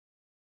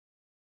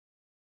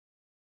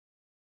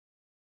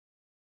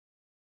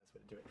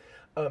do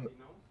it.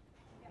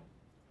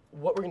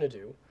 What we're going to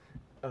do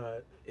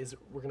is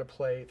we're going to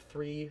play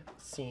 3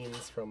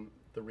 scenes from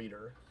the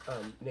reader,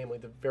 namely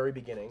the very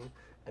beginning,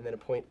 and then a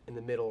point in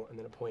the middle, and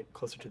then a point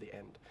closer to the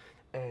end.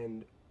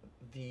 And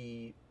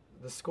the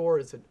score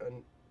is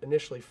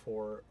initially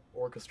for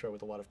orchestra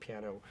with a lot of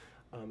piano,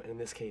 and in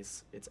this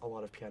case, it's a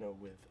lot of piano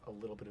with a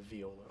little bit of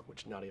viola,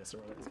 which Nadia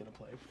Serrano is going to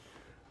play.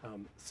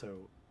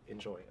 So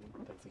enjoy,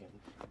 and thanks again.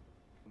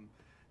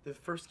 The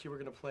first cue we're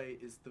going to play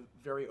is the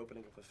very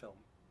opening of the film,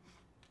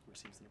 which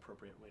seems an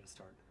appropriate way to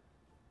start.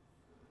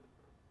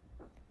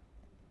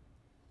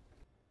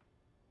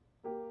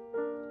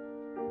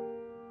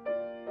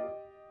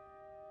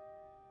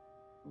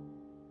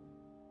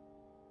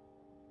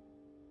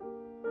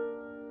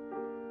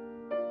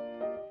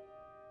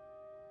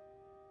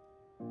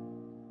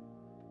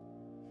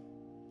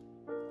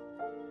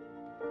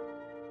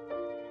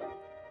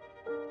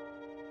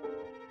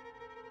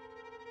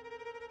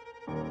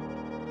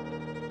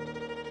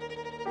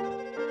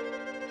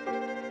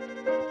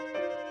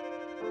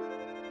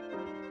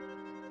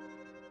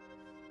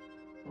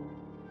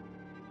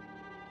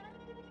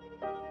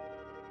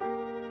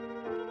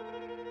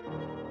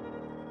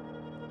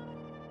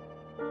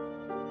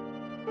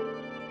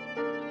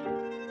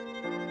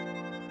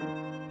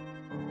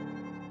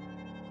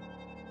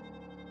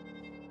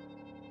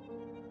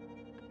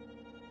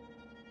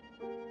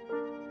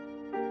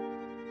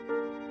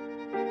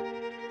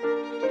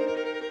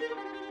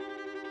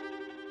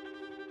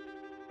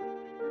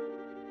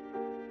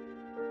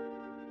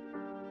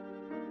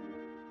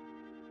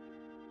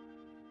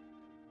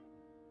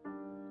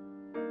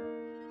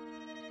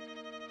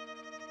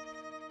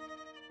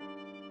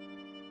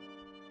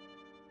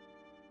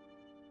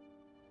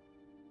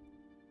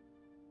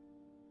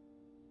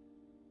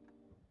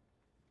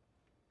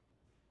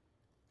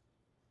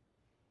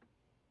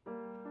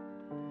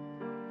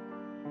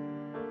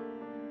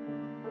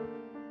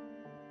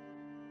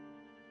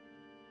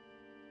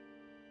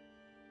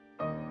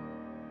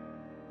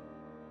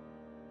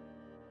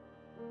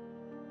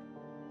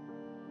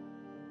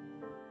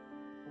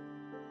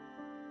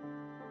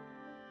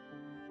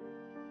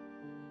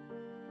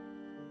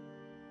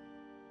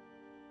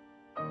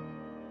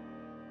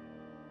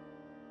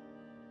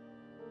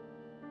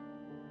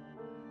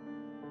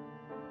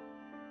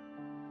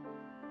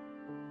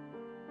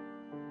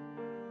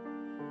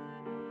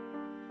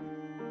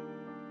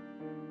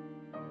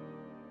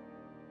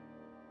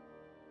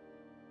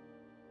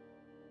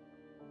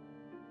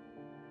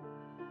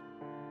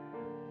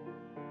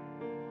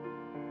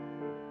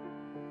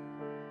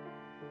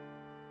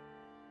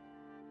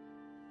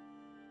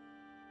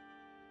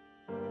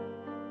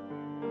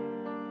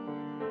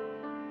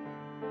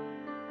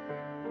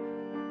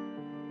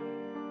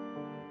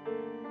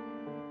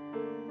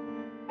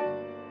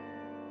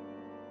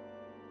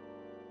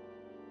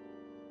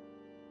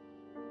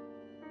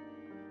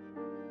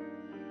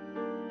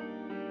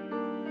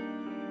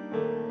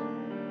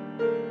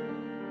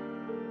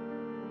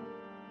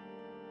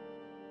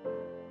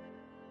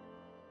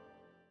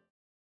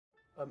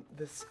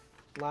 This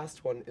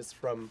last one is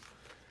from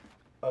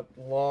a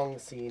long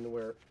scene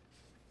where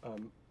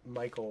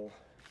Michael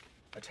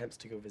attempts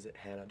to go visit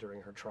Hannah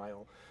during her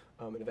trial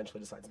and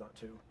eventually decides not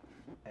to.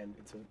 And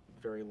it's a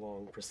very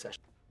long procession.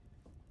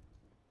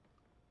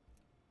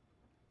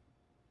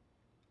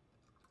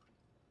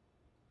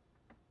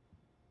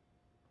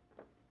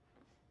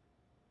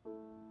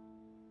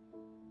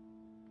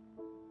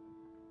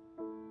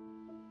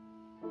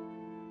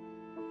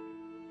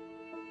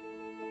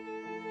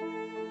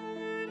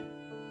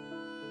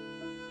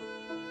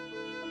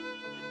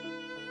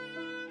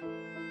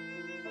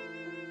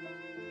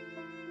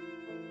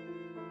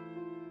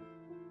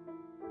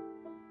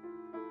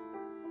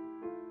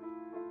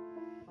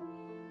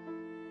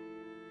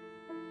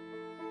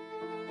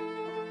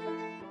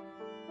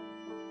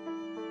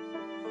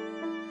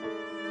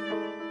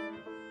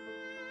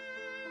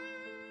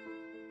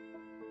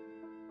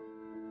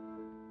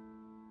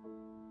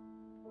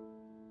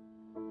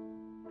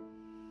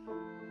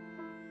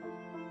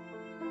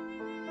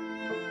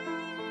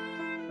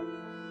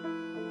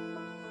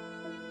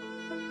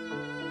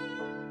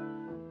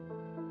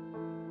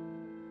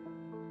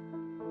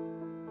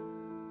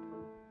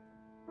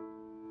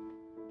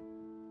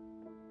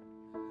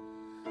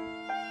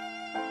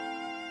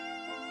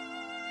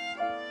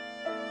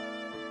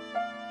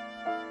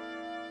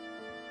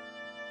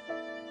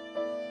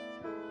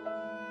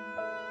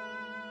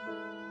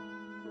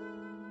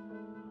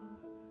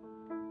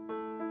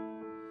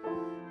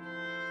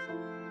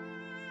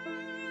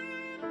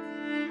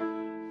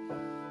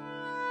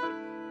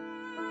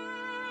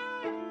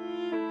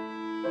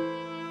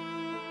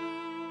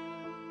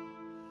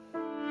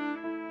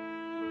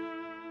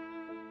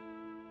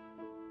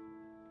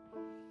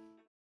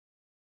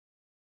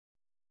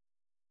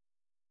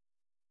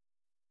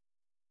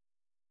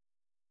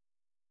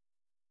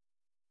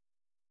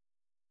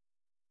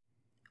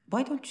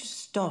 Why don't you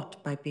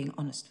start by being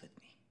honest with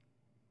me?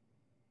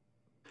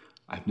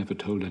 I've never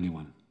told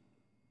anyone.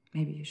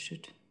 Maybe you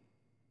should.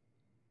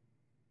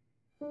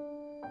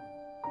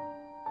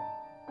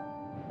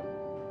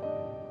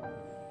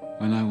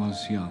 When I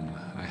was young,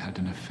 I had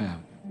an affair.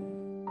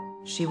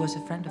 She was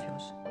a friend of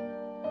yours.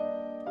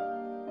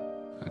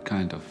 A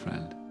kind of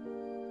friend.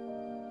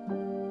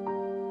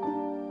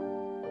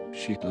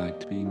 She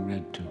liked being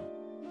read to.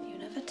 You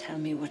never tell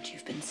me what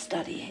you've been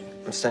studying.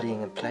 I'm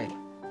studying a play.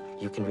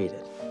 You can read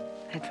it.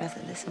 I'd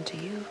rather listen to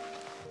you.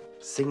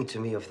 Sing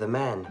to me of the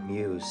man,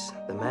 Muse,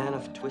 the man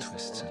of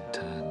Twists and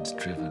turns,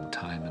 driven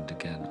time and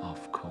again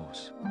off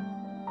course.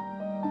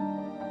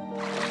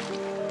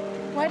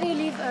 Why do you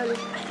leave early?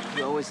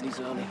 You always leave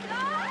early.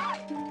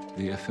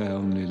 The affair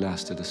only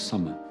lasted a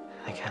summer.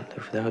 I can't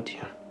live without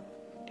you.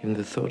 Even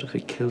the thought of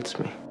it kills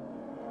me.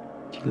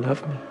 Do you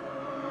love me?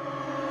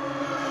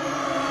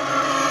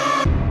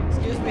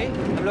 Excuse me,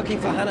 I'm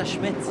looking for Hannah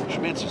Schmitz.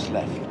 Schmitz is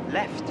left.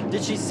 Left?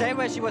 Did she say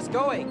where she was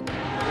going?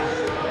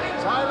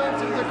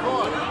 Silence in the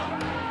court!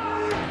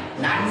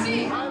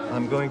 Nazi!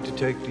 I'm going to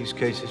take these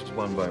cases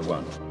one by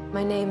one.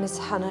 My name is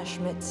Hannah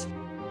Schmitz.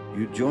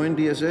 You joined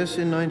the SS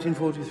in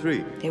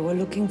 1943. They were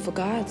looking for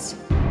guards.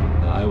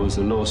 I was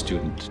a law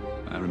student.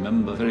 I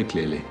remember very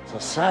clearly.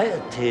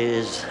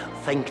 Societies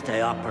think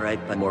they operate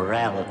by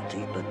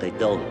morality, but they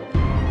don't.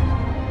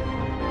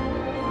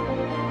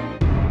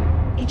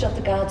 Each of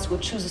the guards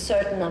would choose a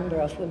certain number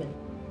of women.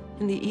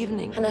 In the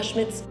evening, Hannah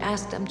Schmitz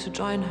asked them to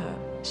join her.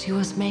 She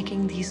was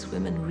making these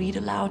women read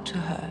aloud to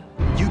her.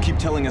 You keep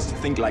telling us to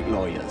think like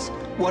lawyers.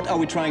 What are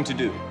we trying to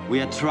do? We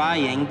are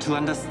trying to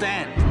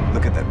understand.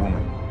 Look at that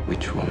woman.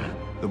 Which woman?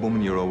 The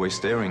woman you're always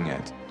staring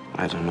at.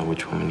 I don't know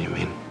which woman you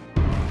mean.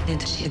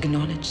 Did she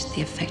acknowledge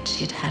the effect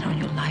she had had on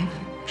your life?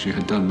 She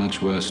had done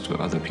much worse to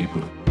other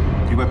people.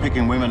 You were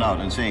picking women out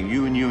and saying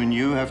you and you and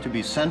you have to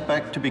be sent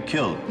back to be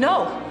killed.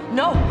 No!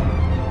 No!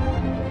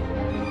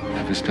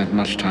 Have you spent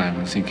much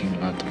time thinking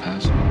about the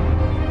past?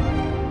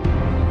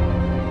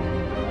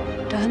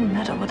 It doesn't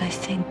matter what I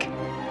think.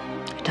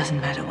 It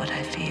doesn't matter what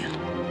I feel.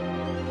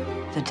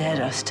 The dead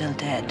are still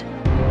dead.